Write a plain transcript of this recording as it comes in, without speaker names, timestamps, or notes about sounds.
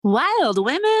Wild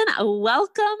women,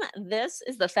 welcome. This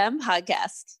is the Femme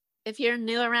Podcast. If you're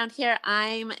new around here,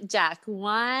 I'm Jack,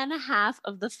 one half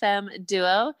of the Femme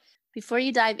duo. Before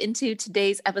you dive into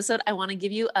today's episode, I want to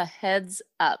give you a heads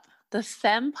up. The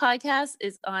Femme Podcast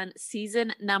is on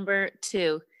season number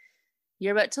 2.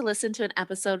 You're about to listen to an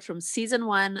episode from season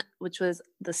 1, which was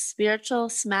the Spiritual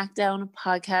Smackdown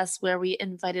podcast, where we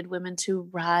invited women to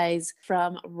rise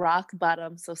from rock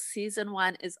bottom. So season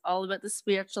 1 is all about the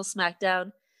spiritual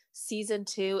smackdown. Season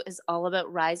 2 is all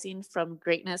about rising from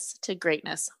greatness to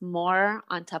greatness. More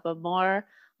on top of more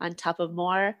on top of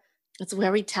more. It's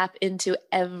where we tap into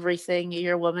everything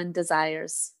your woman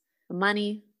desires. The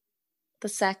money, the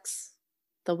sex,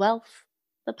 the wealth,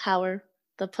 the power,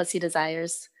 the pussy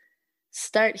desires.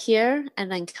 Start here and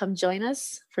then come join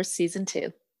us for season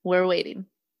 2. We're waiting.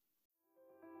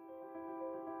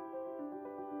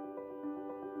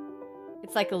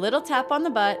 It's like a little tap on the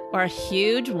butt or a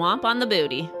huge womp on the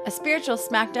booty. A spiritual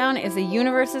smackdown is the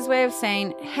universe's way of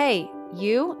saying, hey,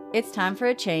 you, it's time for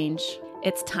a change.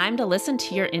 It's time to listen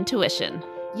to your intuition.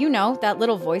 You know, that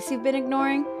little voice you've been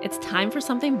ignoring? It's time for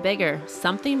something bigger,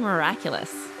 something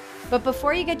miraculous. But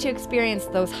before you get to experience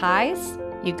those highs,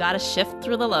 you gotta shift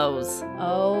through the lows.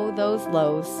 Oh, those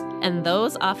lows. And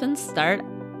those often start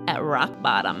at rock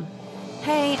bottom.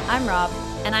 Hey, I'm Rob.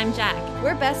 And I'm Jack.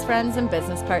 We're best friends and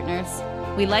business partners.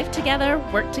 We life together,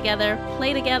 work together,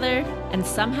 play together, and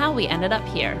somehow we ended up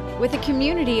here. With a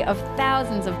community of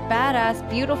thousands of badass,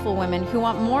 beautiful women who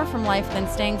want more from life than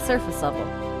staying surface level.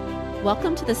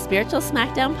 Welcome to the Spiritual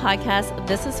Smackdown podcast.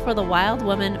 This is for the wild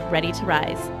woman ready to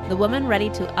rise. The woman ready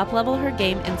to up-level her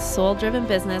game in soul-driven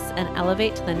business and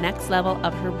elevate to the next level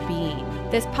of her being.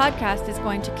 This podcast is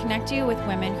going to connect you with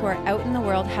women who are out in the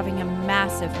world having a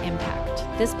massive impact.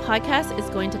 This podcast is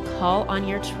going to call on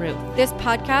your truth. This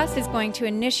podcast is going to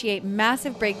initiate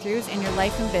massive breakthroughs in your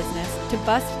life and business to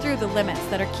bust through the limits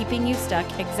that are keeping you stuck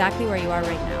exactly where you are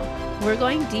right now. We're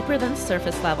going deeper than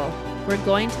surface level. We're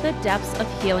going to the depths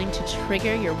of healing to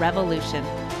trigger your revolution.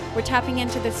 We're tapping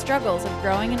into the struggles of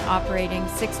growing and operating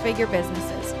six-figure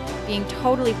businesses, being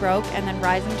totally broke and then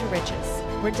rising to riches.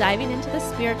 We're diving into the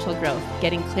spiritual growth,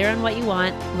 getting clear on what you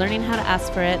want, learning how to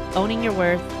ask for it, owning your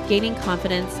worth, gaining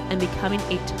confidence, and becoming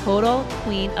a total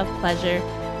queen of pleasure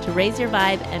to raise your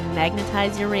vibe and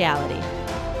magnetize your reality.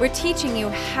 We're teaching you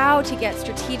how to get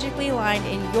strategically aligned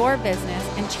in your business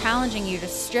and challenging you to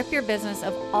strip your business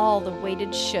of all the weighted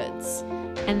shoulds.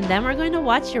 And then we're going to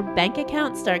watch your bank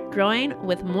account start growing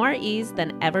with more ease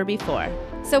than ever before.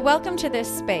 So welcome to this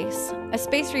space, a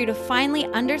space for you to finally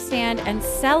understand and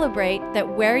celebrate that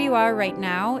where you are right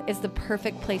now is the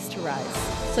perfect place to rise.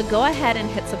 So go ahead and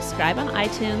hit subscribe on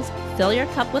iTunes, fill your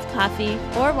cup with coffee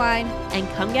or wine, and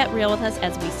come get real with us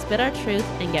as we spit our truth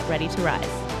and get ready to rise.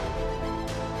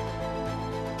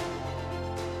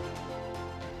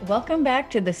 Welcome back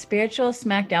to the Spiritual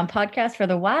Smackdown podcast for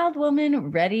the wild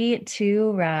woman ready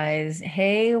to rise.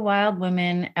 Hey, wild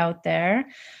women out there.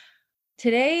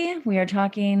 Today, we are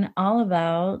talking all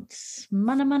about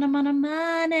money, money, money,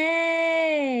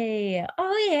 money.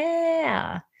 Oh,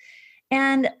 yeah.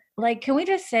 And can we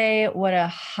just say what a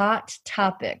hot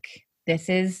topic this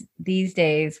is these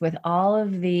days with all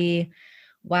of the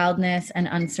wildness and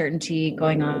uncertainty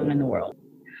going on in the world?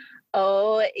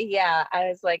 Oh, yeah. I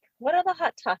was like, what are the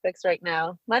hot topics right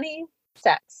now? Money,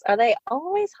 sex. Are they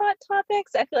always hot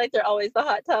topics? I feel like they're always the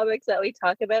hot topics that we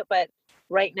talk about, but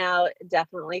right now it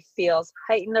definitely feels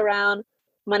heightened around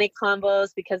money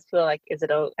combos because I feel like,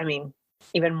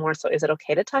 even more so, is it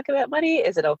okay to talk about money?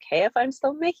 Is it okay if I'm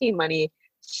still making money?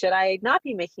 Should I not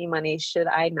be making money? Should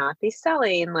I not be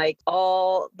selling? Like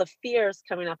all the fears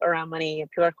coming up around money.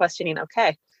 People are questioning,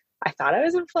 okay, I thought I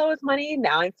was in flow with money.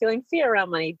 Now I'm feeling fear around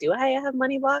money. Do I have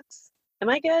money blocks? Am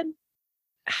I good?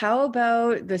 How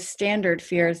about the standard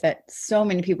fears that so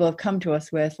many people have come to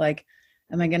us with? Like,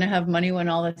 am I going to have money when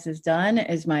all this is done?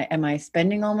 Am I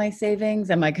spending all my savings?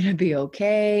 Am I going to be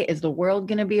okay? Is the world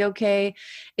going to be okay?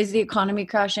 Is the economy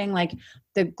crashing? Like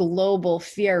the global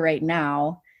fear right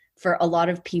now for a lot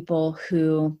of people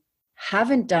who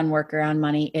haven't done work around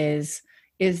money is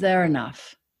there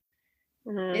enough?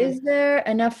 Mm-hmm. Is there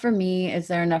enough for me? Is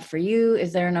there enough for you?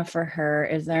 Is there enough for her?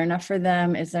 Is there enough for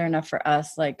them? Is there enough for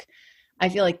us? Like, I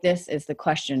feel like this is the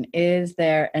question. Is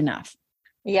there enough?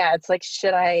 Yeah, it's like,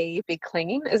 should I be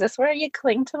clinging? Is this where you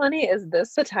cling to money? Is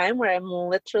this the time where I'm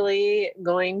literally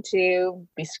going to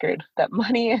be screwed? That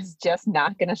money is just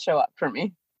not going to show up for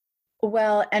me?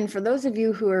 Well, and for those of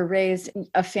you who are raised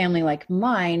a family like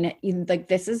mine, like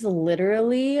this is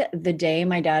literally the day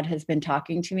my dad has been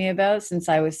talking to me about since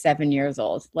I was 7 years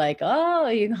old. Like, oh,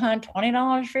 you got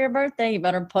 $20 for your birthday. You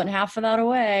better put half of that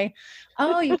away.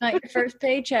 Oh, you got your first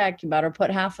paycheck. You better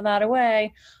put half of that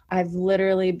away. I've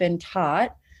literally been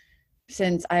taught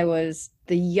since I was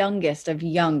the youngest of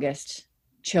youngest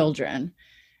children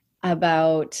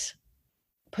about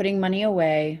putting money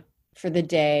away for the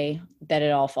day that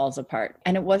it all falls apart.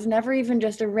 And it was never even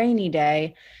just a rainy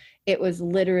day. It was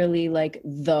literally like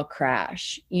the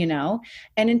crash, you know?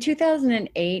 And in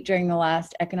 2008, during the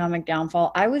last economic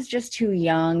downfall, I was just too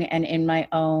young and in my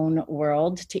own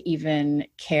world to even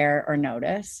care or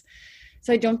notice.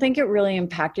 So I don't think it really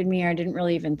impacted me, or I didn't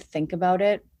really even think about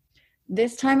it.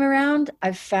 This time around,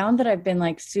 I've found that I've been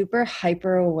like super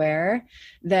hyper aware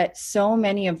that so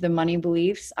many of the money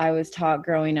beliefs I was taught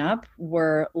growing up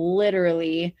were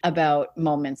literally about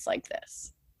moments like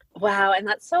this. Wow. And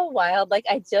that's so wild. Like,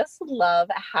 I just love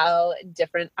how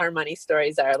different our money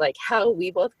stories are. Like, how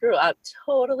we both grew up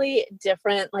totally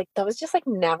different. Like, that was just like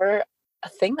never a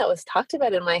thing that was talked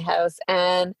about in my house.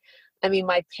 And I mean,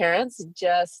 my parents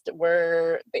just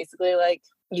were basically like,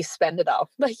 you spend it all.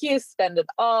 Like, you spend it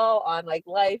all on like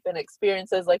life and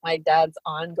experiences. Like, my dad's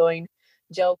ongoing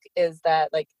joke is that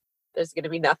like there's going to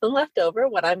be nothing left over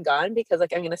when I'm gone, because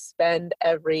like I'm going to spend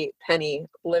every penny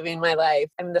living my life.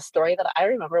 I mean, the story that I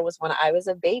remember was when I was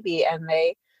a baby and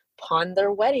they pawned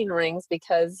their wedding rings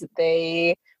because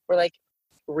they were like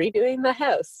redoing the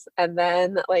house, and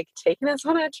then like taking us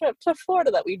on a trip to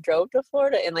Florida that we drove to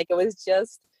Florida. And like, it was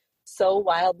just so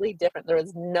wildly different. There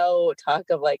was no talk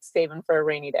of like saving for a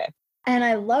rainy day. And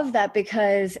I love that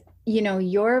because, you know,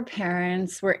 your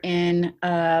parents were in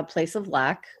a place of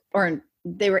lack, or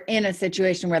they were in a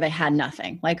situation where they had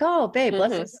nothing. Like, oh, babe,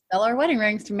 let's just sell our wedding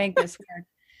rings to make this work.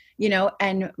 You know,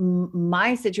 and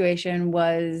my situation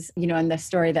was, you know, and the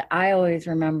story that I always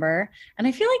remember, and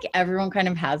I feel like everyone kind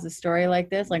of has a story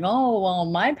like this, like, oh, well,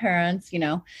 my parents, you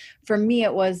know, for me,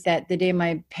 it was that the day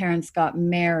my parents got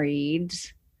married,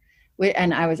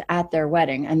 and I was at their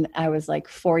wedding, and I was like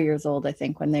 4 years old, I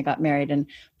think, when they got married. And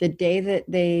the day that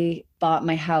they bought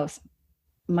my house,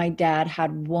 my dad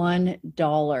had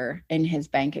 $1 in his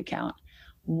bank account,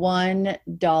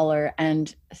 $1,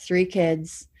 and 3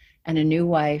 kids and a new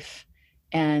wife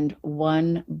and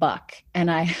 $1.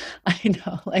 And I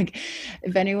know, like,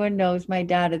 if anyone knows my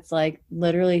dad, it's like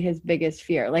literally his biggest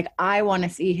fear. Like, I want to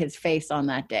see his face on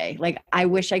that day. Like, I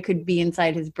wish I could be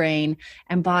inside his brain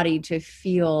and body to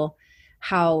feel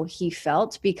how he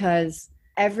felt, because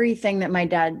everything that my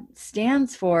dad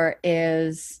stands for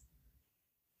is,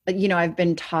 you know, I've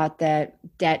been taught that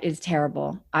debt is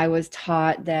terrible. I was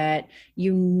taught that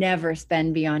you never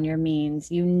spend beyond your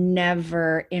means. You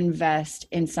never invest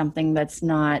in something that's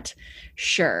not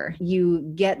sure. You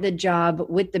get the job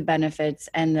with the benefits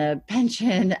and the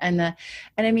pension and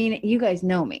I mean, you guys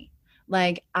know me.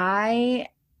 Like, I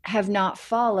have not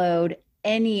followed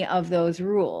any of those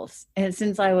rules. And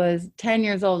since I was 10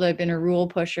 years old, I've been a rule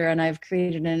pusher, and I've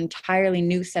created an entirely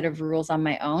new set of rules on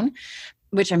my own,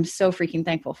 which I'm so freaking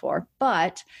thankful for.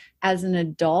 But as an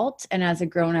adult and as a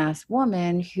grown-ass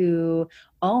woman who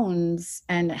owns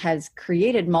and has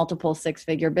created multiple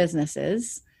six-figure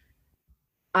businesses,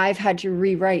 I've had to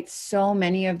rewrite so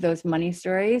many of those money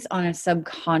stories on a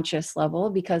subconscious level,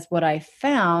 because what I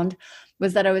found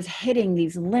was that I was hitting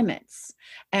these limits.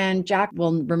 And Jack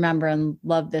will remember and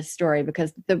love this story,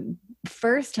 because the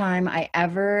first time I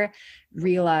ever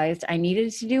realized I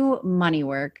needed to do money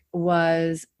work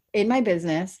was in my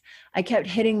business. I kept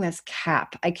hitting this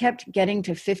cap. I kept getting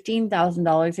to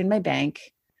 $15,000 in my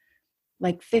bank,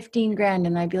 like 15 grand.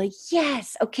 And I'd be like,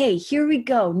 yes, okay, here we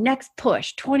go. Next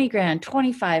push, 20 grand,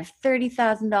 25,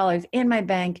 $30,000 in my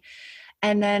bank.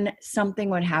 And then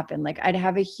something would happen. Like, I'd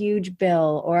have a huge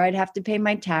bill, or I'd have to pay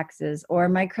my taxes, or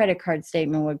my credit card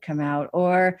statement would come out,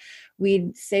 or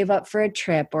we'd save up for a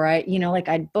trip, or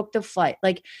I'd booked a flight.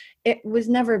 Like, it was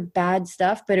never bad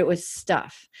stuff, but it was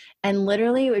stuff. And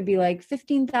literally it would be like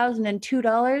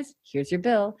 $15,002. Here's your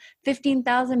bill.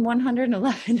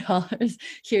 $15,111.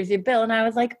 Here's your bill. And I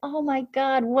was like, oh my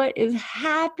God, what is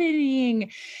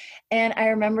happening? And I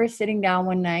remember sitting down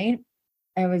one night,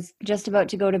 I was just about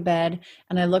to go to bed,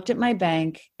 and I looked at my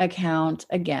bank account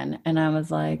again, and I was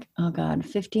like, oh God,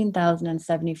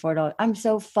 $15,074. I'm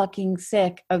so fucking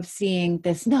sick of seeing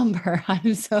this number.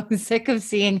 I'm so sick of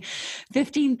seeing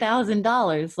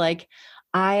 $15,000. Like,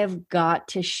 I have got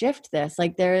to shift this.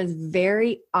 Like, there is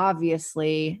very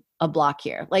obviously a block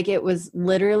here. Like, it was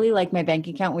literally like my bank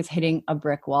account was hitting a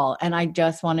brick wall, and I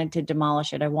just wanted to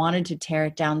demolish it. I wanted to tear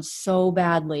it down so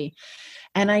badly.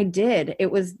 And I did.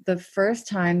 It was the first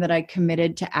time that I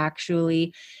committed to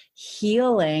actually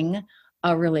healing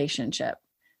a relationship.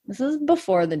 This was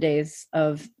before the days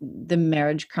of the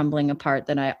marriage crumbling apart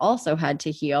that I also had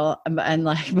to heal. And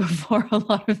like before a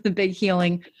lot of the big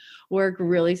healing work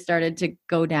really started to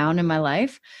go down in my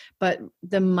life. But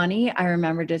the money, I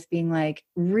remember just being like,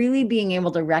 really being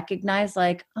able to recognize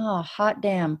like, oh, hot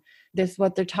damn, this is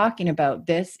what they're talking about.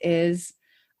 This is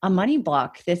a money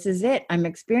block. This is it. I'm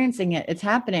experiencing it. It's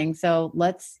happening. So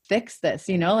let's fix this,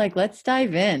 like let's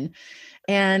dive in.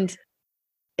 And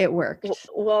it worked.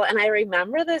 Well, and I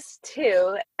remember this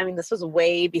too. I mean, this was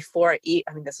way before,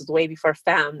 this was way before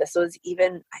FEM. This was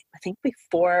even, I think,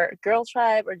 before Girl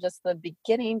Tribe, or just the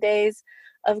beginning days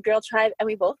of Girl Tribe. And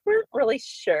we both weren't really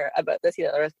sure about this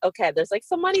either. Okay, there's like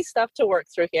some money stuff to work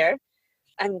through here.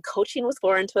 And coaching was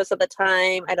foreign to us at the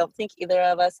time. I don't think either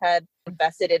of us had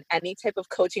invested in any type of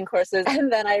coaching courses.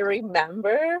 And then I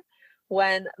remember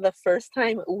when the first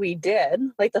time we did,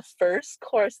 like the first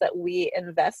course that we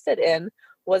invested in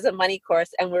was a money course,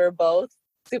 and we were both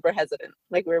super hesitant.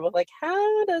 Like we were both like,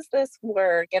 how does this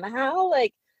work? And how,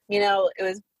 like, it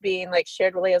was being like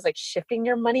shared really as like shifting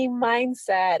your money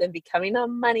mindset and becoming a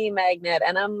money magnet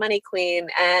and a money queen.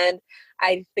 And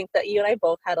I think that you and I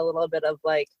both had a little bit of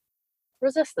like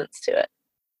resistance to it.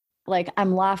 Like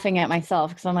I'm laughing at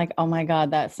myself because I'm like, oh my God,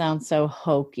 that sounds so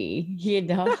hokey.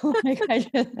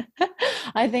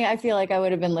 Like I feel like I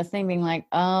would have been listening, being like,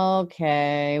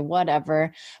 okay,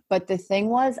 whatever. But the thing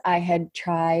was, I had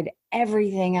tried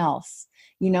everything else.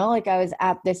 Like I was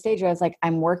at this stage where I was like,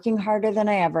 I'm working harder than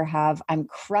I ever have. I'm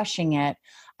crushing it.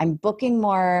 I'm booking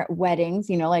more weddings,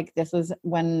 like this was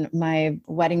when my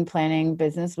wedding planning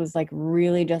business was like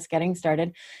really just getting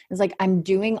started. It's like, I'm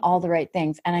doing all the right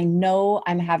things and I know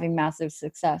I'm having massive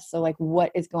success. So like,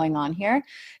 what is going on here?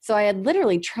 So I had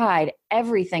literally tried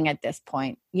everything at this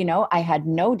point. I had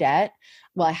no debt.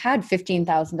 Well, I had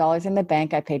 $15,000 in the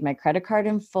bank. I paid my credit card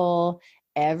in full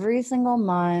every single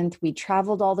month. We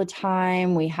traveled all the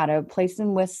time. We had a place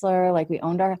in Whistler, like we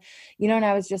owned our, and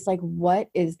I was just like, what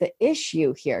is the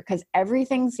issue here? Because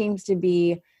everything seems to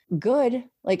be good.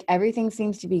 Like everything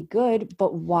seems to be good,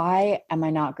 but why am I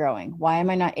not growing? Why am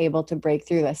I not able to break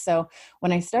through this? So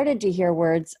when I started to hear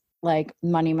words like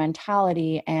money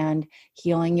mentality and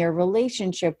healing your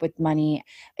relationship with money,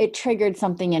 it triggered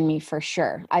something in me for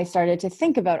sure. I started to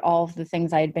think about all of the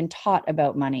things I had been taught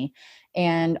about money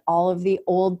and all of the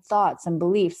old thoughts and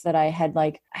beliefs that I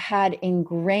had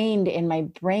ingrained in my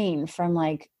brain from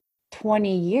like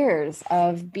 20 years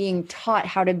of being taught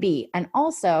how to be. And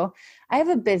also, I have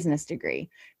a business degree,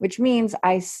 which means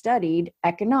I studied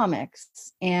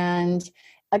economics and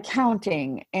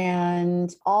accounting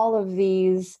and all of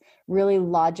these really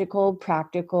logical,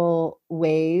 practical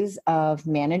ways of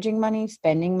managing money,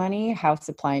 spending money, how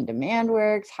supply and demand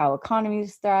works, how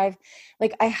economies thrive.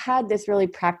 Like I had this really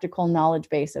practical knowledge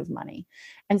base of money.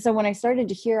 And so when I started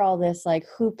to hear all this like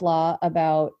hoopla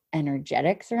about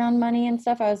energetics around money and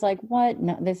stuff, I was like, what?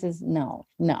 No, this is no.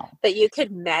 That you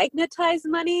could magnetize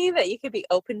money, that you could be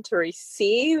open to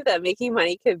receive, that making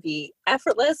money could be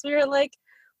effortless. We were like,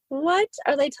 what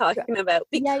are they talking about?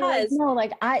 Because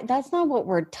that's not what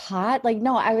we're taught. Like,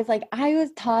 no, I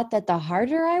was taught that the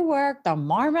harder I work, the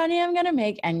more money I'm going to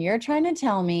make. And you're trying to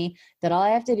tell me that all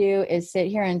I have to do is sit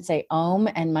here and say,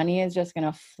 and money is just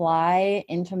going to fly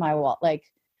into my wallet. Like,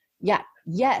 yeah,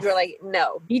 yes. You're like,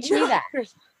 no. Teach me that.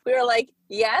 We were like,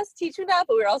 yes, teach me that.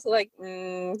 But we were also like,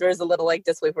 there's a little like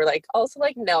disbelief. We're like, also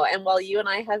like, no. And while you and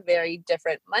I have very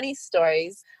different money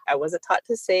stories, I wasn't taught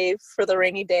to save for the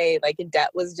rainy day. Like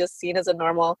debt was just seen as a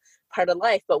normal part of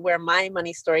life. But where my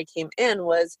money story came in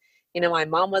was, my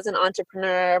mom was an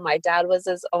entrepreneur. My dad was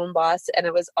his own boss. And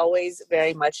it was always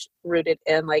very much rooted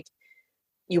in like,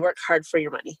 you work hard for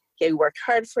your money. You work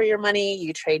hard for your money.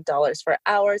 You trade dollars for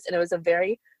hours. And it was a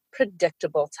very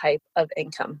predictable type of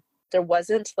income. There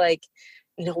wasn't like,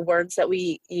 words that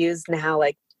we use now,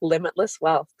 like limitless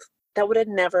wealth. That would have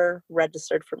never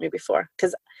registered for me before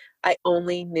because I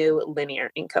only knew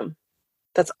linear income.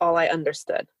 That's all I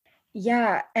understood.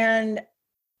 Yeah. And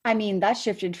I mean, that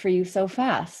shifted for you so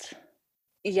fast.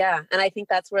 Yeah. And I think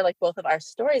that's where like both of our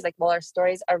stories, like while our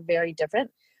stories are very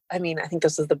different, I mean, I think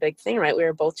this is the big thing, right? We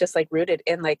were both just like rooted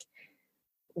in like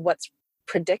what's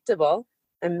predictable.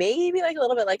 And maybe like a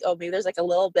little bit like, oh, maybe there's like a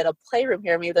little bit of playroom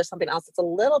here. Maybe there's something else that's a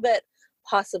little bit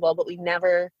possible, but we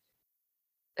never,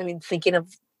 thinking of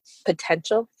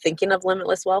potential, thinking of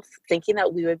limitless wealth, thinking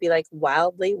that we would be like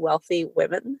wildly wealthy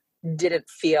women didn't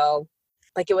feel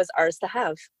like it was ours to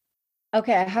have.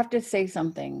 Okay, I have to say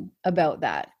something about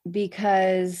that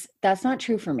because that's not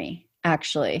true for me,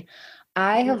 actually.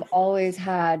 I have always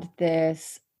had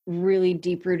this really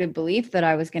deep rooted belief that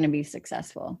I was going to be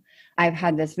successful. I've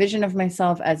had this vision of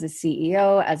myself as a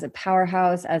CEO, as a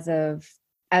powerhouse, as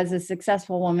a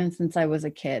successful woman since I was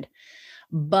a kid.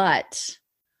 But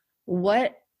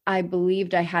what I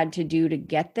believed I had to do to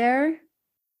get there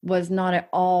was not at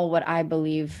all what I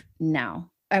believe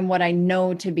now and what I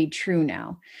know to be true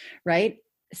now, right?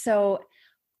 So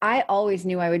I always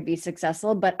knew I would be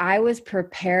successful, but I was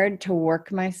prepared to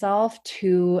work myself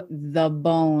to the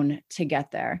bone to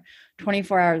get there.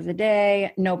 24 hours a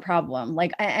day, no problem.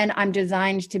 Like, and I'm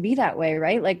designed to be that way,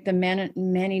 right? Like the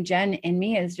Manny Jen in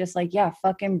me is just like, yeah,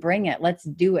 fucking bring it. Let's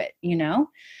do it, you know?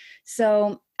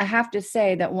 So I have to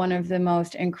say that one of the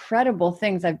most incredible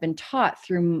things I've been taught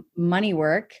through money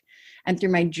work and through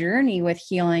my journey with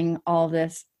healing all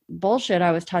this bullshit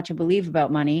I was taught to believe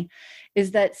about money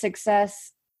is that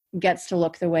success gets to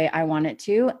look the way I want it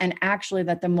to. And actually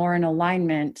that the more in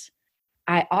alignment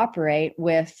I operate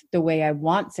with the way I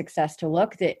want success to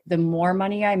look, that the more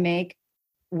money I make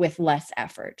with less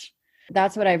effort.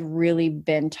 That's what I've really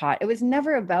been taught. It was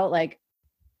never about like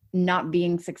not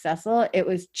being successful. It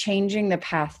was changing the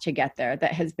path to get there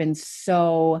that has been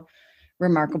so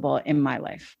remarkable in my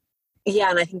life. Yeah.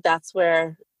 And I think that's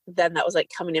where then that was like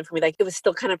coming in for me. Like it was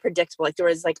still kind of predictable. Like there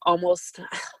was like almost,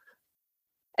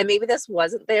 and maybe this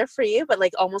wasn't there for you, but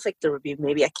like almost like there would be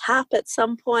maybe a cap at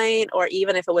some point, or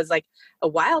even if it was like a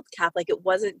wild cap, like it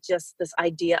wasn't just this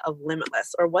idea of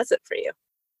limitless, or was it for you?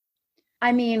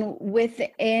 I mean,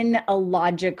 within a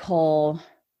logical,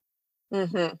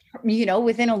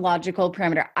 within a logical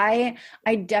parameter,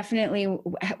 I definitely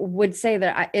would say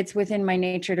that it's within my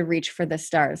nature to reach for the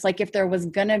stars. Like if there was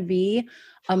going to be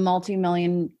a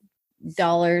multi-million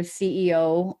dollar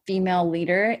CEO female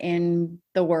leader in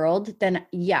the world, then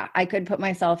yeah, I could put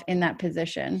myself in that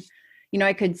position. You know,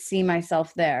 I could see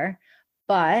myself there,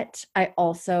 but I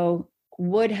also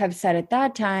would have said at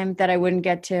that time that I wouldn't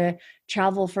get to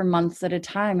travel for months at a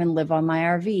time and live on my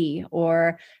RV,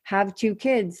 or have 2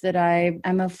 kids that I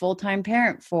am a full-time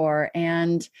parent for,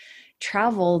 and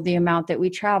travel the amount that we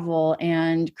travel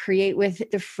and create with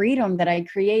the freedom that I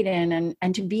create in,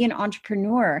 and to be an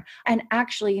entrepreneur. And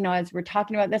actually, you know, as we're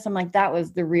talking about this, I'm like, that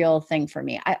was the real thing for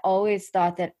me. I always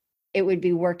thought that it would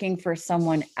be working for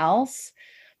someone else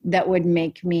that would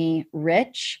make me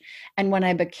rich. And when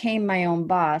I became my own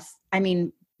boss, I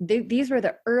mean, these were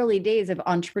the early days of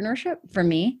entrepreneurship for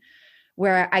me,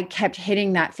 where I kept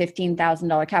hitting that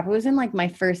 $15,000 cap. It was in like my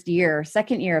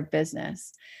second year of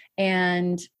business.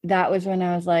 And that was when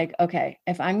I was like, okay,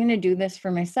 if I'm going to do this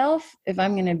for myself, if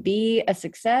I'm going to be a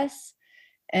success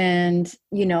and,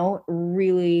 you know,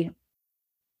 really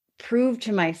prove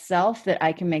to myself that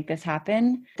I can make this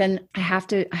happen, then I have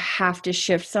to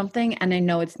shift something. And I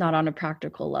know it's not on a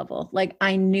practical level. Like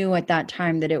I knew at that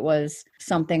time that it was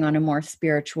something on a more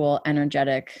spiritual,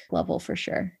 energetic level for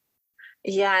sure.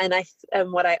 Yeah.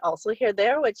 And what I also hear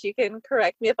there, which you can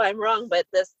correct me if I'm wrong, but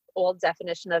this old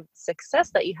definition of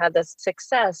success, that you had this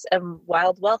success and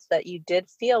wild wealth that you did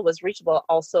feel was reachable,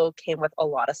 also came with a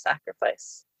lot of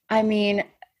sacrifice. I mean,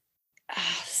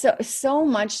 so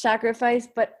much sacrifice,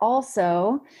 but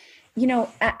also, you know,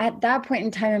 at that point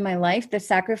in time in my life, the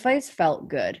sacrifice felt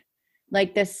good.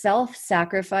 Like the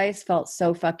self-sacrifice felt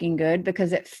so fucking good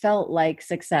because it felt like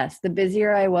success. The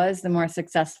busier I was, the more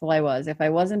successful I was. If I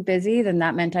wasn't busy, then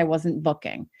that meant I wasn't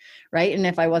booking, right? And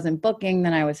if I wasn't booking,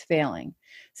 then I was failing.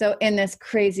 So in this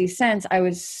crazy sense, I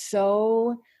was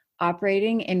so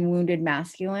operating in wounded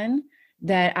masculine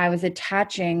that I was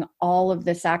attaching all of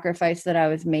the sacrifice that I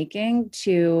was making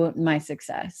to my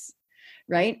success.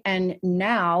 Right. And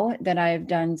now that I've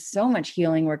done so much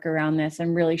healing work around this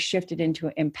and really shifted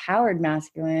into empowered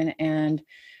masculine and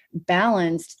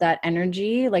balanced that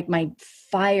energy, like my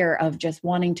fire of just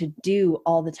wanting to do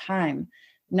all the time.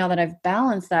 Now that I've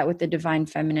balanced that with the divine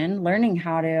feminine, learning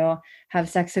how to have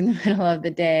sex in the middle of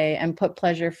the day and put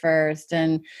pleasure first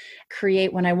and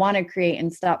create when I want to create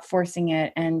and stop forcing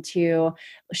it, and to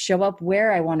show up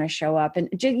where I want to show up, and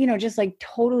just like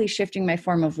totally shifting my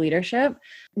form of leadership.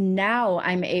 Now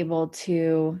I'm able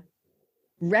to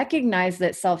recognize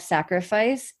that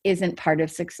self-sacrifice isn't part of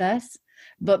success.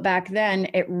 But back then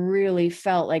it really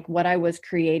felt like what I was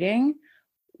creating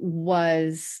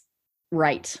was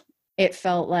right. It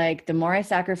felt like the more I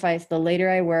sacrifice, the later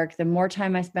I work, the more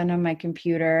time I spend on my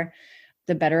computer,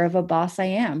 the better of a boss I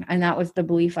am. And that was the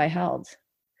belief I held.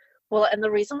 Well, and the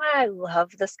reason why I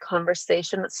love this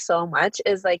conversation so much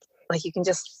is like you can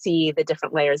just see the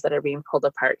different layers that are being pulled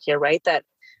apart here, right? That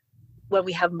when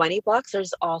we have money blocks,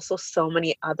 there's also so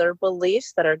many other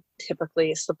beliefs that are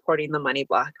typically supporting the money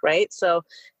block, right? So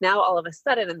now all of a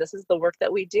sudden, and this is the work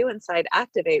that we do inside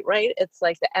Activate, right? It's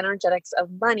like the energetics of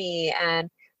money and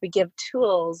we give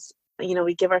tools,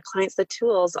 we give our clients the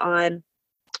tools on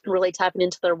really tapping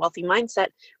into their wealthy mindset,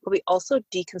 but we also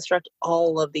deconstruct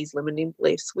all of these limiting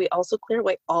beliefs. We also clear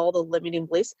away all the limiting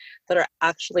beliefs that are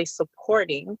actually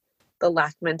supporting the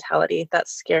lack mentality, that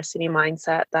scarcity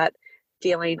mindset, that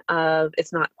feeling of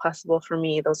it's not possible for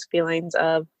me, those feelings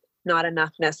of not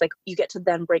enoughness. Like, you get to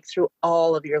then break through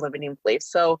all of your limiting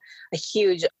beliefs. So a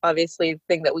huge, obviously,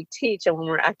 thing that we teach and when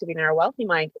we're activating our wealthy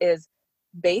mind is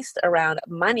based around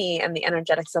money and the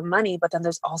energetics of money, but then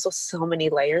there's also so many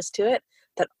layers to it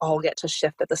that all get to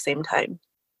shift at the same time.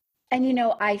 And,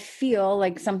 I feel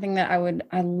like something that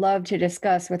I love to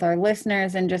discuss with our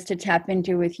listeners and just to tap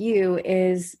into with you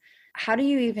is, how do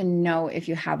you even know if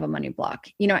you have a money block?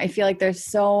 I feel like there's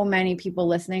so many people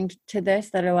listening to this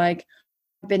that are like,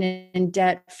 I've been in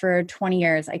debt for 20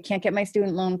 years. I can't get my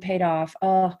student loan paid off.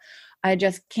 Oh, I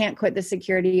just can't quit the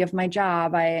security of my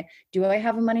job. Do I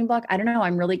have a money block? I don't know.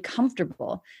 I'm really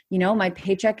comfortable. My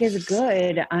paycheck is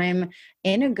good. I'm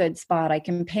in a good spot. I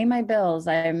can pay my bills.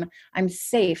 I'm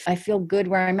safe. I feel good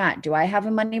where I'm at. Do I have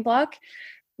a money block?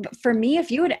 But for me,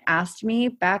 if you had asked me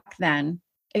back then,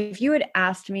 if you had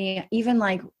asked me even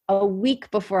like a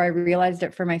week before I realized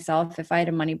it for myself, if I had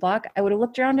a money block, I would have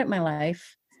looked around at my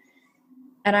life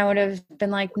and I would have been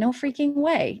like, no freaking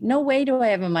way. No way do I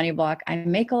have a money block. I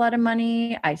make a lot of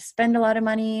money. I spend a lot of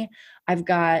money. I've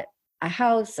got a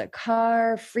house, a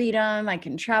car, freedom. I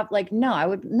can travel. Like, no,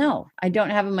 I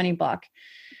don't have a money block.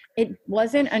 It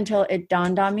wasn't until it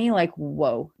dawned on me like,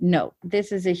 whoa, no,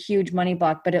 this is a huge money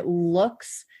block, but it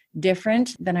looks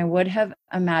different than I would have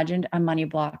imagined a money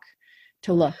block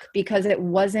to look, because it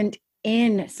wasn't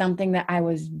in something that I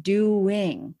was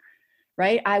doing.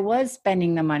 Right? I was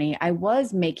spending the money. I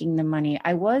was making the money.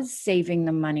 I was saving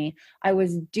the money. I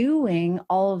was doing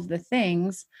all of the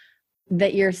things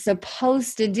that you're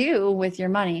supposed to do with your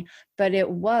money. But it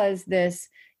was this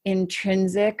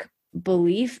intrinsic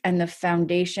belief and the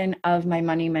foundation of my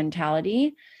money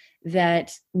mentality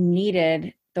that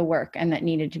needed the work and that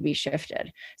needed to be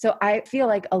shifted. So I feel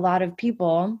like a lot of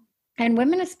people, and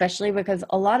women especially, because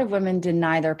a lot of women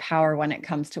deny their power when it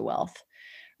comes to wealth.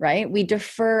 Right? We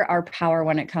defer our power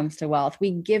when it comes to wealth.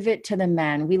 We give it to the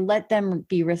men. We let them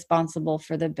be responsible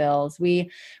for the bills.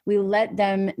 We let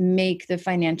them make the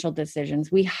financial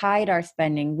decisions. We hide our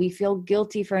spending. We feel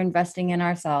guilty for investing in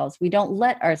ourselves. We don't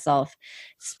let ourselves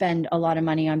spend a lot of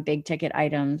money on big ticket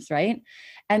items, right?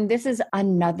 And this is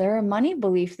another money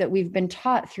belief that we've been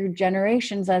taught through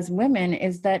generations as women,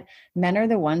 is that men are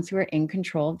the ones who are in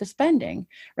control of the spending,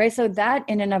 right? So that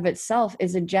in and of itself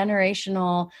is a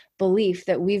generational belief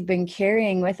that we've been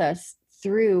carrying with us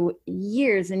through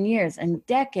years and years and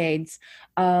decades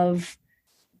of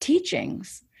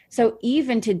teachings. So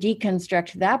even to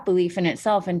deconstruct that belief in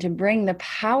itself and to bring the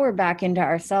power back into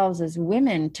ourselves as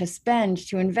women to spend,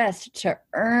 to invest, to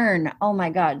earn. Oh my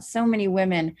God, so many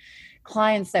women,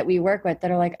 clients that we work with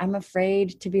that are like, I'm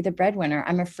afraid to be the breadwinner.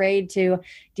 I'm afraid to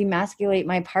demasculate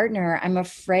my partner. I'm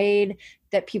afraid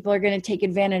that people are going to take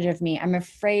advantage of me. I'm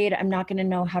afraid I'm not going to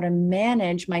know how to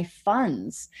manage my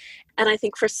funds. And I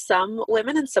think for some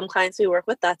women and some clients we work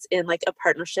with, that's in like a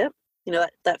partnership.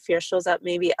 That fear shows up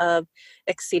maybe of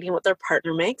exceeding what their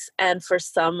partner makes. And for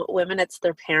some women, it's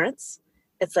their parents.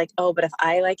 It's like, oh, but if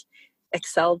I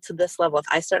excelled to this level, if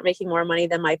I start making more money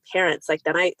than my parents,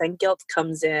 then guilt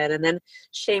comes in, and then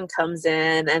shame comes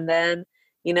in, and then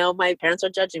my parents are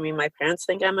judging me, my parents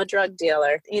think I'm a drug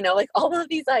dealer, all of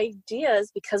these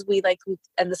ideas, because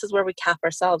and this is where we cap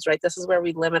ourselves, right? This is where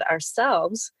we limit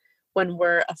ourselves when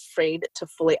we're afraid to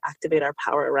fully activate our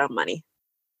power around money.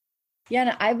 Yeah,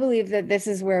 and I believe that this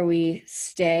is where we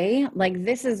stay. Like,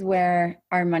 this is where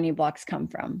our money blocks come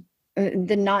from.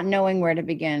 The not knowing where to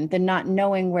begin, the not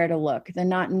knowing where to look, the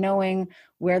not knowing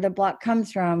where the block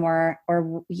comes from, or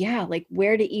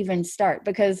where to even start.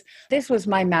 Because this was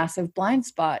my massive blind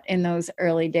spot in those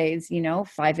early days,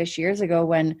 5-ish years ago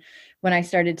when I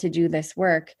started to do this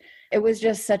work. It was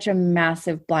just such a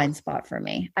massive blind spot for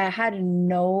me. I had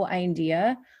no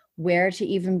idea where to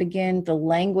even begin. The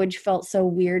language felt so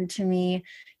weird to me,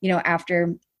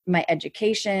 after my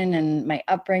education and my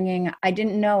upbringing, I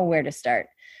didn't know where to start.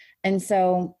 And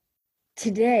so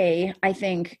today, I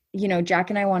think, Jack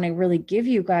and I want to really give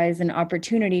you guys an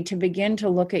opportunity to begin to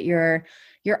look at your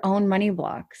own money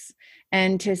blocks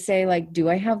and to say, like, do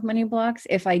I have money blocks?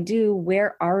 If I do,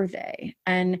 where are they?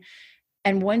 And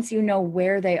once you know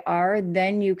where they are,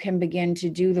 then you can begin to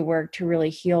do the work to really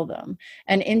heal them.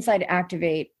 And Inside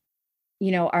Activate,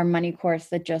 our money course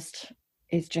that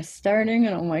is just starting,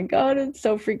 and oh my God, it's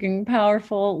so freaking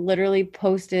powerful. Literally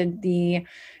posted the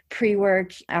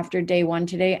pre-work after day 1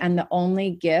 today, and the only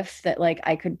gift that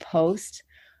I could post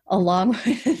along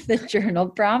with the journal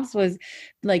prompts was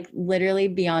like literally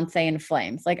Beyonce in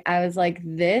flames. Like I was like,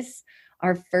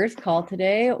 our first call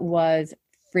today was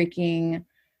freaking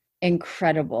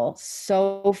incredible,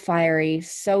 so fiery,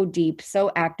 so deep,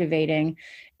 so activating.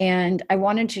 And I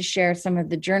wanted to share some of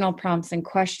the journal prompts and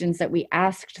questions that we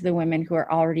asked the women who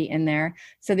are already in there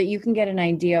so that you can get an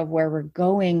idea of where we're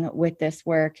going with this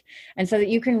work. And so that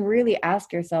you can really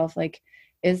ask yourself, like,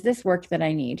 is this work that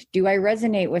I need? Do I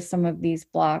resonate with some of these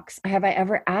blocks? Have I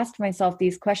ever asked myself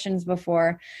these questions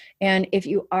before? And if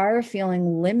you are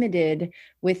feeling limited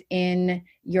within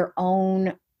your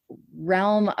own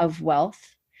realm of wealth,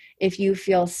 if you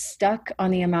feel stuck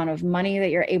on the amount of money that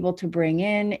you're able to bring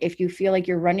in, if you feel like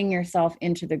you're running yourself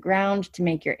into the ground to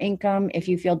make your income, if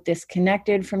you feel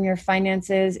disconnected from your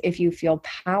finances, if you feel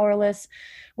powerless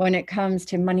when it comes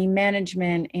to money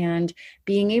management and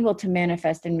being able to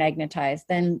manifest and magnetize,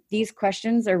 then these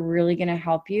questions are really going to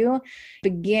help you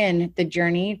begin the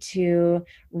journey to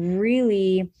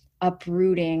really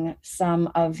uprooting some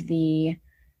of the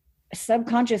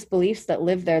subconscious beliefs that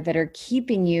live there that are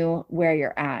keeping you where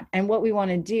you're at. And what we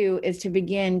want to do is to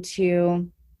begin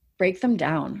to break them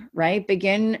down, right?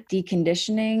 Begin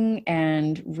deconditioning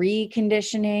and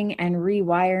reconditioning and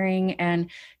rewiring, and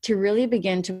to really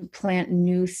begin to plant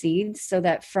new seeds so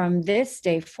that from this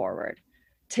day forward,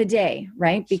 today,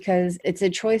 right? Because it's a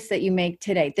choice that you make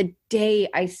today. The day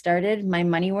I started my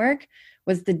money work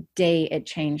was the day it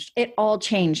changed. It all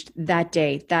changed that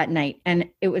day, that night. And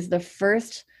it was the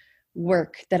first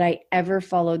work that I ever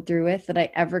followed through with, that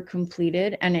I ever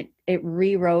completed. And it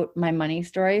rewrote my money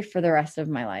story for the rest of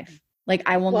my life. Like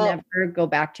I will never go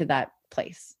back to that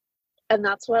place. And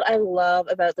that's what I love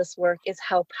about this work is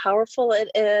how powerful it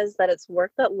is, that it's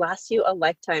work that lasts you a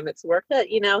lifetime. It's work that,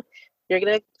 you're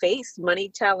going to face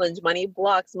money challenge, money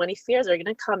blocks, money fears are going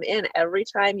to come in every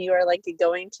time you are like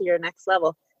going to your next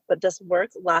level. But this work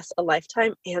lasts a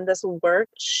lifetime, and this work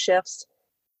shifts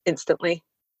instantly.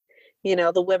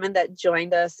 The women that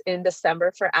joined us in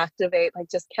December for Activate, like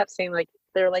just kept saying, like,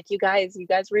 they're like, you guys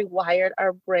rewired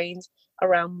our brains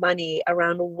around money,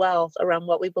 around wealth, around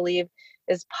what we believe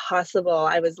is possible.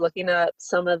 I was looking at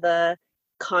some of the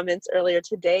comments earlier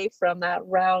today from that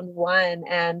round one,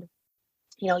 and,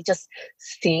 just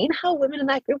seeing how women in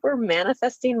that group were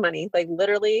manifesting money. Like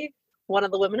literally one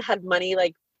of the women had money,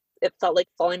 like it felt like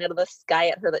falling out of the sky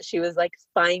at her, that she was like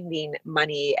finding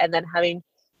money and then having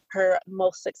her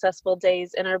most successful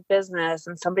days in her business,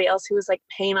 and somebody else who was like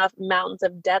paying off mountains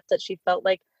of debt that she felt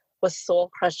like was soul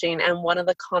crushing. And one of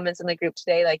the comments in the group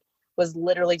today, like, was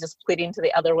literally just pleading to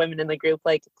the other women in the group,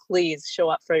 like, please show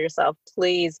up for yourself.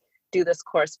 Please do this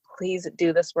course. Please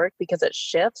do this work, because it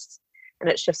shifts, and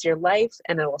it shifts your life,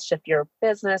 and it will shift your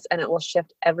business, and it will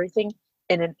shift everything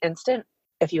in an instant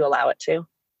if you allow it to.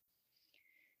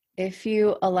 If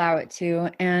you allow it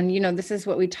to. And, this is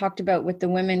what we talked about with the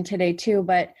women today too,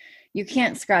 but you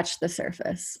can't scratch the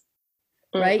surface,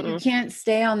 right? Mm-hmm. You can't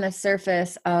stay on the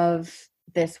surface of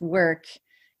this work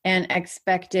and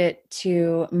expect it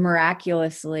to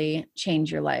miraculously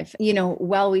change your life.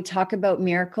 While we talk about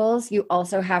miracles, you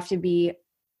also have to be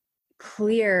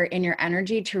clear in your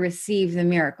energy to receive the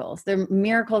miracles. The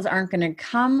miracles aren't going to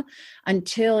come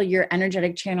until your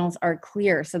energetic channels are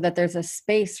clear, so that there's a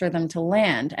space for them to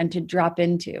land and to drop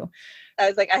into. I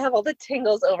was like, I have all the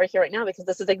tingles over here right now, because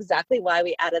this is exactly why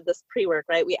we added this pre-work,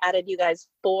 right? We added you guys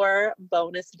 4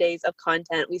 bonus days of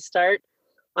content. We start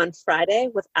on Friday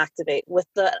with Activate, with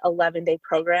the 11-day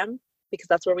program, because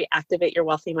that's where we activate your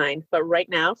wealthy mind. But right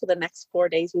now, for the next 4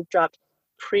 days, we've dropped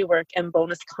pre-work and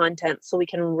bonus content, so we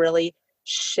can really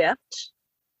shift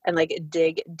and like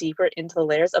dig deeper into the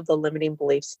layers of the limiting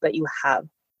beliefs that you have,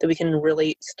 that we can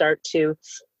really start to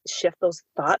shift those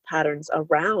thought patterns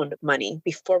around money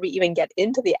before we even get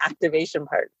into the activation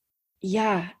part.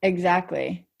 Yeah,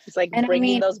 exactly. It's like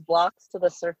bringing those blocks to the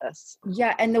surface.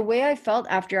 Yeah. And the way I felt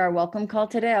after our welcome call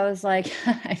today, I was like,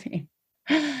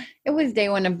 it was day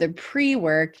 1 of the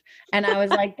pre-work, and I was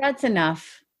like, that's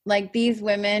enough. Like, these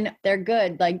women, they're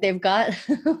good. Like, they've got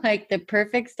like the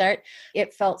perfect start.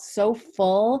 It felt so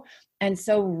full and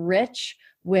so rich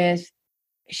with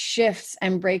shifts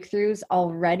and breakthroughs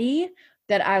already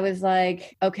that I was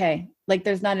like, okay, like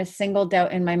there's not a single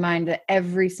doubt in my mind that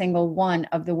every single one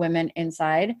of the women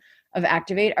inside of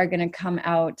Activate are going to come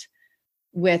out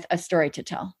with a story to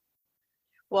tell.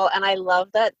 Well, and I love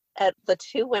that at the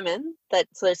 2 women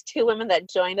so there's 2 women that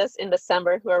joined us in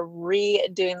December who are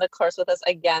redoing the course with us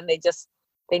again.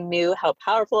 They knew how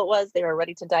powerful it was. They were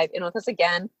ready to dive in with us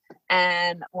again.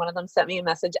 And one of them sent me a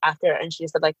message after, and she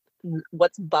said, like,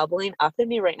 what's bubbling up in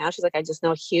me right now? She's like, I just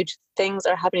know huge things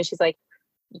are happening. She's like,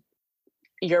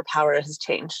 your power has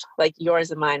changed, like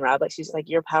yours and mine, Rob. Like she's like,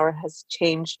 your power has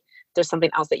changed. There's something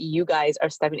else that you guys are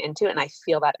stepping into. And I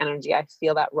feel that energy. I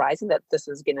feel that rising, that this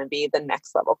is going to be the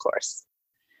next level course.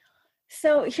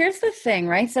 So here's the thing,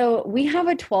 right? So we have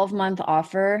a 12-month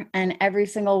offer, and every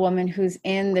single woman who's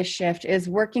in the shift is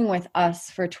working with us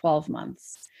for 12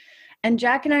 months. And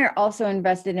Jack and I are also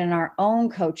invested in our own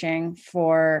coaching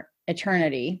for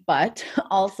eternity, but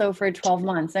also for 12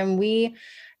 months. And we,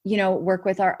 work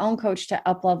with our own coach to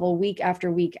up level week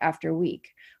after week after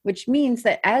week, which means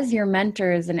that as your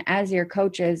mentors and as your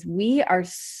coaches, we are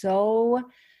so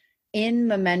in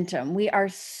momentum. We are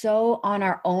so on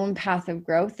our own path of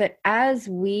growth that as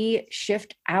we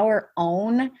shift our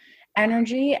own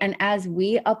energy and as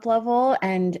we up level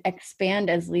and expand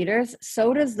as leaders,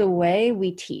 so does the way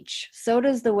we teach. So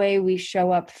does the way we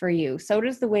show up for you. So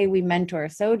does the way we mentor.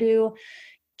 So do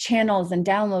channels and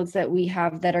downloads that we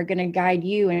have that are going to guide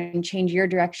you and change your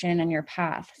direction and your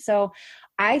path. So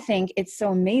I think it's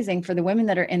so amazing for the women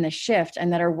that are in the shift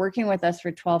and that are working with us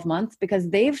for 12 months because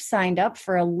they've signed up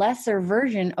for a lesser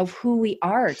version of who we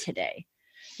are today,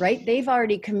 right? They've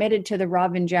already committed to the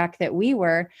Rob and Jack that we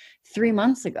were 3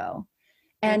 months ago.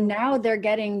 And now they're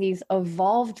getting these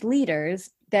evolved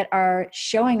leaders that are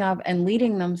showing up and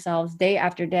leading themselves day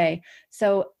after day.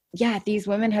 So yeah, these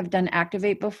women have done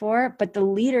Activate before, but the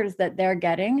leaders that they're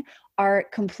getting are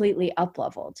completely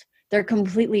up-leveled. They're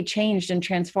completely changed and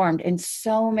transformed in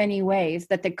so many ways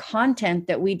that the content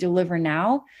that we deliver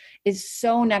now is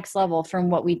so next level from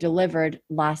what we delivered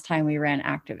last time we ran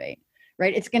Activate,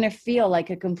 right? It's going to feel like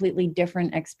a completely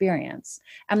different experience.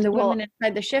 And the women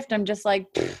inside the shift, I'm just like,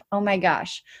 oh my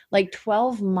gosh, like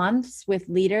 12 months with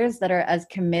leaders that are as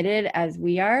committed as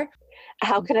we are.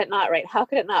 How could it not, right? How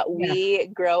could it not? Yeah. We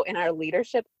grow in our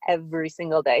leadership every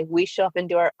single day. We show up and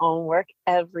do our own work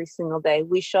every single day.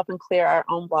 We show up and clear our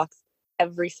own blocks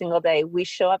every single day. We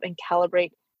show up and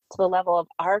calibrate to the level of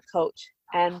our coach.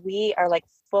 And we are like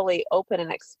fully open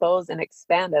and exposed and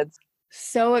expanded.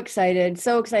 So excited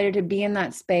to be in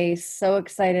that space. So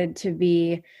excited to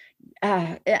be,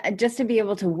 just to be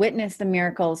able to witness the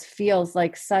miracles feels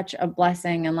like such a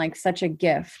blessing and like such a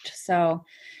gift. So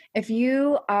if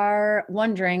you are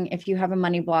wondering if you have a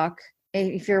money block,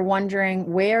 if you're wondering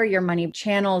where your money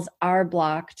channels are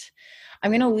blocked,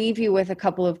 I'm going to leave you with a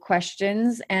couple of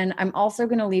questions, and I'm also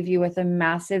going to leave you with a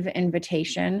massive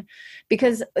invitation,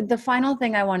 because the final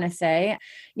thing I want to say,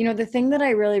 the thing that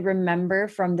I really remember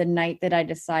from the night that I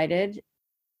decided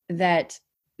that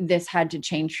this had to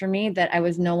change for me, that I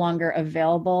was no longer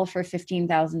available for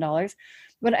 $15,000.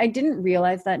 What I didn't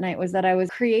realize that night was that I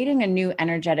was creating a new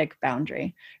energetic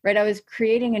boundary, right? I was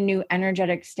creating a new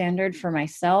energetic standard for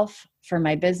myself, for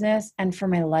my business, and for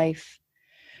my life,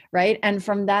 right? And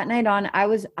from that night on, I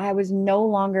was no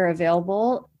longer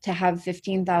available to have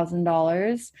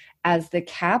 $15,000 as the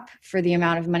cap for the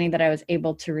amount of money that I was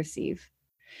able to receive.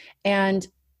 And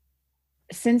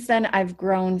since then, I've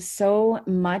grown so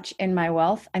much in my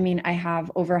wealth. I mean, I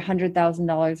have over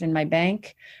 $100,000 in my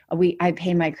bank. I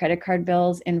pay my credit card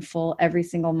bills in full every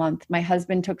single month. My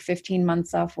husband took 15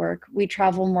 months off work. We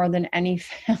travel more than any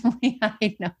family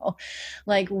I know.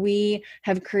 Like, we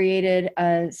have created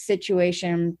a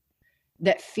situation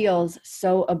that feels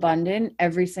so abundant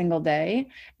every single day.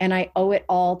 And I owe it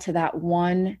all to that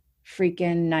one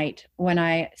freaking night when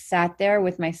I sat there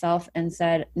with myself and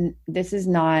said, this is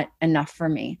not enough for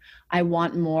me. I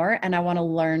want more, and I want to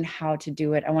learn how to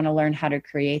do it. I want to learn how to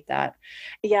create that.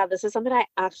 Yeah, this is something I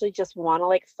actually just want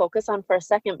to focus on for a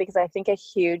second, because I think a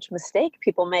huge mistake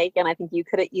people make, and I think you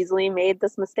could have easily made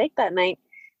this mistake that night.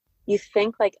 You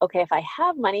think okay, if I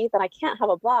have money, then I can't have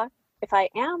a block. If I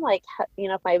am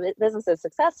if my business is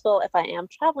successful, if I am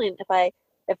traveling,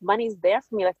 if money's there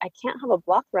for me, I can't have a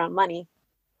block around money.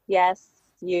 Yes,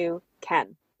 you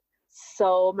can.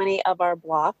 So many of our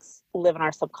blocks live in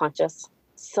our subconscious.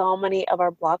 So many of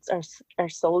our blocks are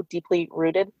so deeply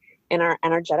rooted in our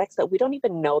energetics that we don't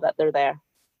even know that they're there.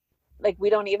 We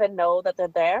don't even know that they're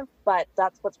there, but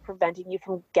that's what's preventing you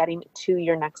from getting to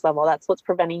your next level. That's what's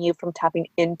preventing you from tapping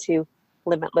into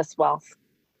limitless wealth.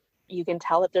 You can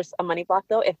tell that there's a money block,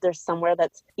 though, if there's somewhere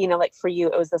that's, for you,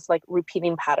 it was this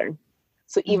repeating pattern.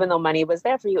 So even though money was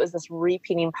there for you, it was this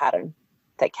repeating pattern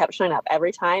that kept showing up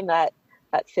every time that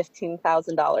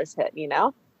 $15,000 hit,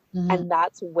 and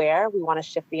that's where we want to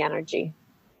shift the energy.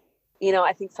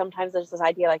 I think sometimes there's this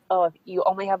idea if you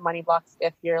only have money blocks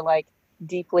if you're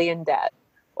deeply in debt,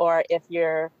 or if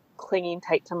you're clinging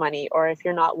tight to money, or if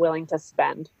you're not willing to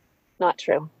spend. Not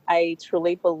true. I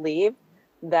truly believe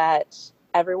that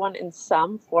everyone in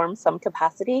some form, some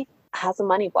capacity has a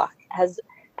money block, has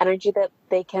energy that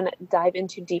they can dive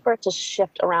into deeper to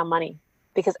shift around money.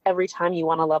 because every time you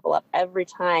want to level up, every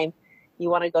time you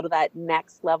want to go to that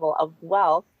next level of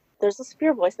wealth, there's this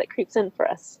fear voice that creeps in for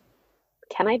us.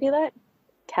 Can I do that?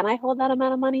 Can I hold that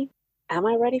amount of money? Am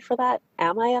I ready for that?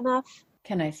 Am I enough?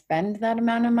 Can I spend that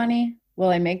amount of money? Will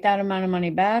I make that amount of money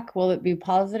back? Will it be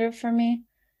positive for me?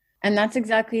 And that's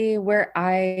exactly where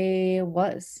I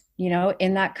was,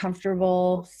 in that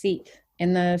comfortable seat,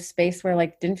 in the space where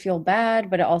didn't feel bad,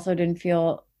 but it also didn't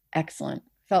feel excellent.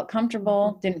 Felt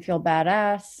comfortable, didn't feel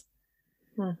badass,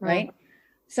 right?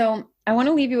 So I want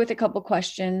to leave you with a couple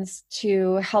questions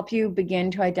to help you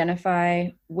begin to identify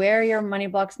where your money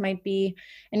blocks might be.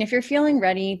 And if you're feeling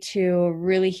ready to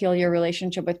really heal your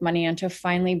relationship with money and to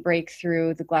finally break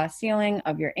through the glass ceiling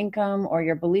of your income or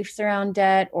your beliefs around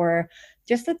debt or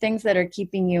just the things that are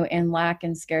keeping you in lack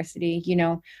and scarcity,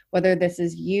 whether this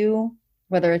is you,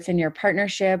 whether it's in your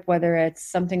partnership, whether it's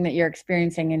something that you're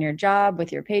experiencing in your job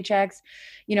with your paychecks,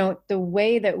 the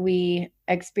way that we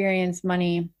experience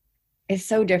money is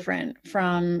so different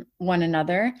from one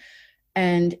another.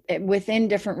 And within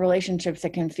different relationships, it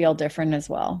can feel different as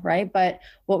well, right? But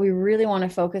what we really want to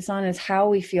focus on is how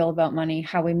we feel about money,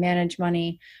 how we manage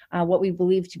money, what we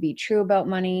believe to be true about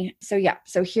money.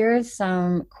 So here's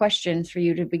some questions for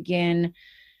you to begin,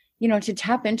 to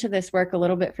tap into this work a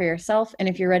little bit for yourself. And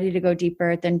if you're ready to go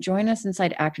deeper, then join us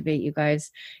inside Activate, you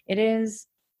guys. It is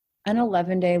an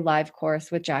 11-day live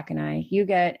course with Jack and I. You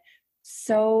get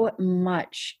so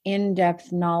much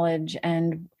in-depth knowledge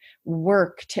and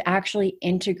work to actually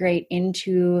integrate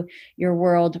into your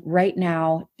world right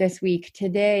now, this week,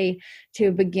 today,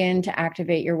 to begin to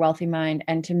activate your wealthy mind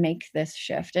and to make this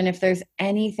shift. And if there's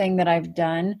anything that I've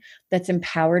done that's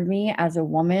empowered me as a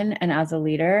woman and as a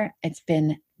leader, it's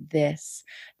been this,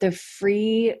 the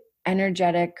free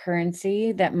energetic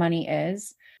currency that money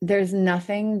is. There's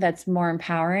nothing that's more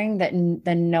empowering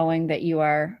than knowing that you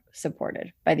are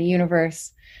supported by the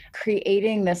universe.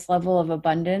 Creating this level of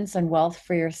abundance and wealth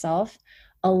for yourself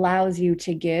allows you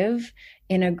to give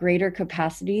in a greater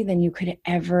capacity than you could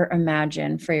ever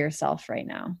imagine for yourself right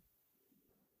now.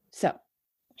 So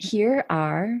here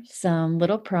are some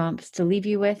little prompts to leave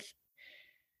you with.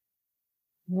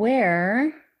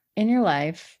 Where in your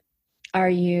life are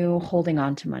you holding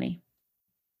on to money?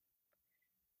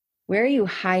 Where are you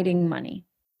hiding money?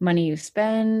 Money you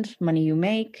spend, money you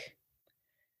make?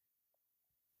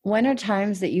 When are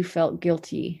times that you felt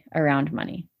guilty around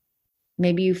money?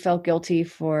 Maybe you felt guilty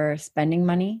for spending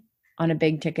money on a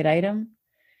big ticket item.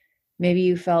 Maybe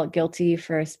you felt guilty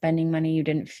for spending money you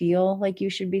didn't feel like you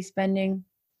should be spending.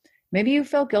 Maybe you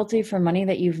felt guilty for money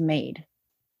that you've made.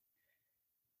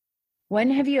 When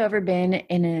have you ever been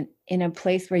in a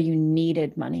place where you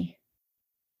needed money?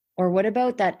 Or what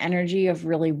about that energy of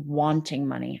really wanting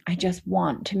money? I just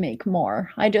want to make more.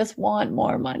 I just want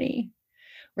more money,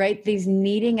 right? These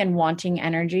needing and wanting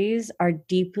energies are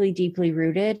deeply, deeply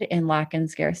rooted in lack and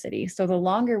scarcity. So the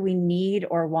longer we need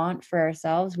or want for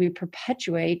ourselves, we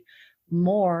perpetuate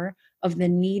more of the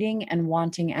needing and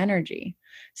wanting energy.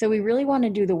 So we really want to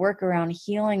do the work around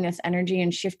healing this energy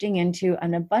and shifting into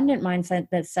an abundant mindset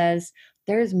that says,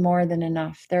 there is more than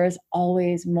enough. There is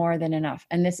always more than enough.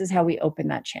 And this is how we open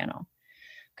that channel.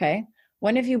 Okay.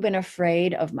 When have you been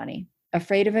afraid of money?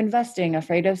 Afraid of investing,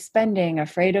 afraid of spending,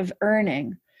 afraid of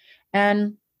earning?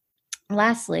 And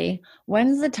lastly,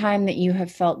 when's the time that you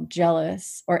have felt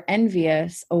jealous or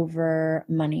envious over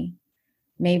money?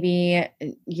 Maybe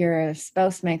your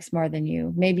spouse makes more than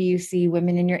you. Maybe you see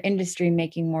women in your industry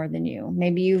making more than you.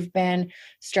 Maybe you've been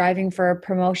striving for a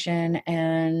promotion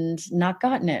and not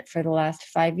gotten it for the last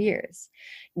 5 years.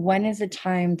 When is a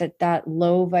time that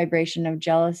low vibration of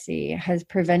jealousy has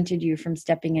prevented you from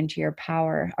stepping into your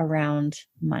power around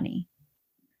money?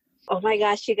 Oh my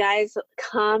gosh, you guys,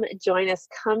 come join us.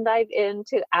 Come dive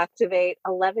into Activate.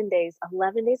 11 days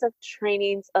of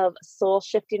trainings, of soul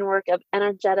shifting work, of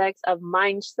energetics, of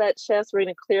mindset shifts. We're going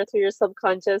to clear through your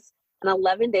subconscious, and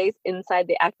 11 days inside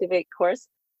the Activate course,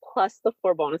 plus the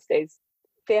 4 bonus days.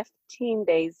 15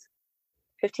 days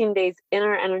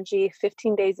inner energy,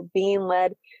 15 days being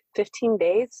led, 15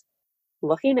 days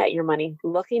looking at your money,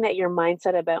 looking at your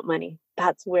mindset about money.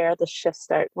 That's where the shifts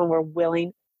start, when we're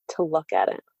willing to look at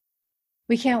it.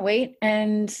 We can't wait.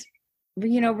 And,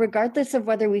 regardless of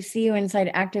whether we see you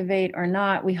inside Activate or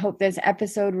not, we hope this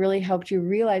episode really helped you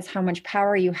realize how much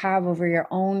power you have over your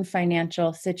own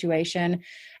financial situation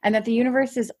and that the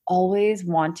universe is always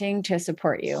wanting to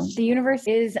support you. The universe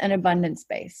is an abundant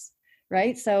space,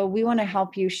 right? So we want to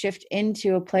help you shift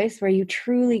into a place where you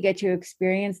truly get to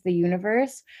experience the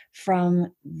universe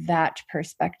from that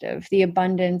perspective, the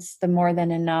abundance, the more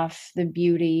than enough, the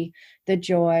beauty, the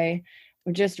joy.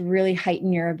 just really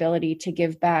heighten your ability to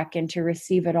give back and to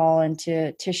receive it all and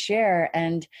to share.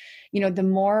 And, the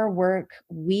more work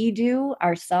we do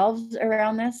ourselves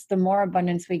around this, the more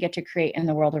abundance we get to create in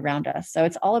the world around us. So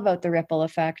it's all about the ripple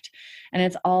effect, and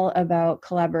it's all about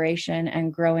collaboration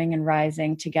and growing and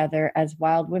rising together as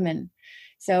wild women.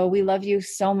 So we love you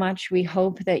so much. We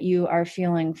hope that you are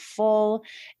feeling full,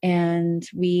 and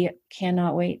we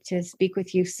cannot wait to speak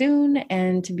with you soon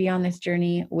and to be on this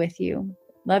journey with you.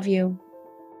 Love you.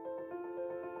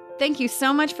 Thank you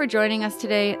so much for joining us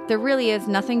today. There really is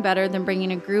nothing better than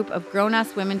bringing a group of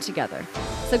grown-ass women together.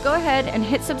 So go ahead and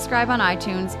hit subscribe on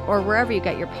iTunes or wherever you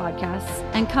get your podcasts,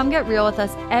 and come get real with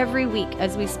us every week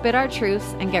as we spit our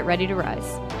truths and get ready to rise.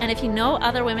 And if you know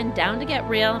other women down to get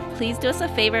real, please do us a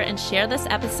favor and share this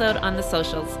episode on the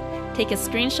socials. Take a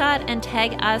screenshot and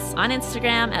tag us on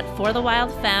Instagram at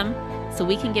ForTheWildFemme so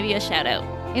we can give you a shout out.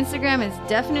 Instagram is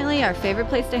definitely our favorite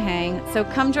place to hang, so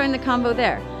come join the combo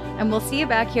there. And we'll see you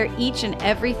back here each and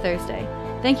every Thursday.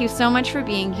 Thank you so much for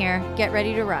being here. Get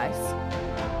ready to rise.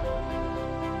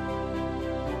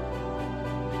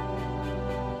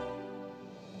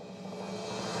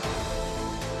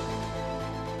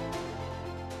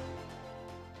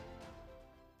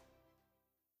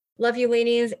 Love you,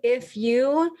 ladies. If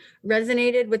you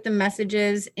resonated with the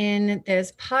messages in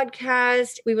this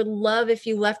podcast, we would love if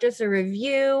you left us a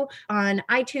review on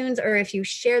iTunes, or if you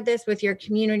shared this with your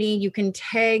community. You can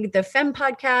tag the Femme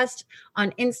Podcast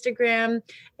on Instagram.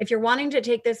 If you're wanting to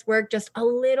take this work just a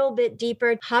little bit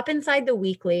deeper, hop inside the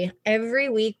weekly. Every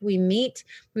week we meet.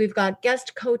 We've got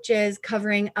guest coaches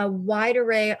covering a wide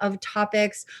array of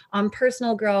topics on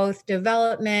personal growth,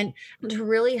 development, to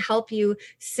really help you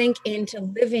sink into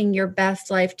living your best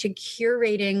life, to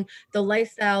curating the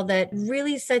lifestyle that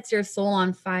really sets your soul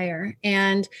on fire.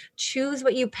 And choose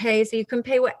what you pay. So you can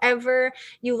pay whatever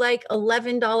you like,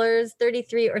 $11,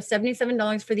 $33, or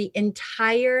 $77 for the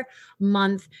entire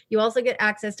month. You also get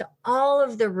access to all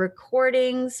of the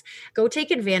recordings. Go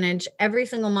take advantage. Every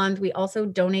single month, we also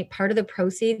donate part of the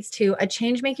proceeds to a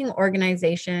change-making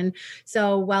organization.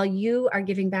 So while you are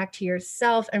giving back to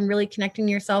yourself and really connecting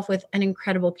yourself with an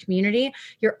incredible community,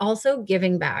 you're also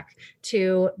giving back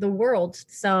to the world.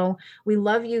 So we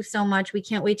love you so much. We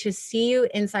can't wait to see you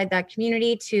inside that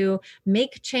community, to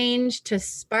make change, to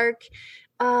spark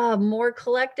more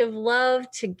collective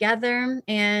love together.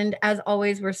 And as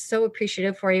always, we're so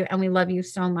appreciative for you, and we love you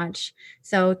so much.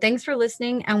 So thanks for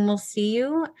listening, and we'll see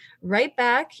you right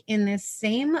back in this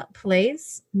same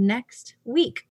place next week.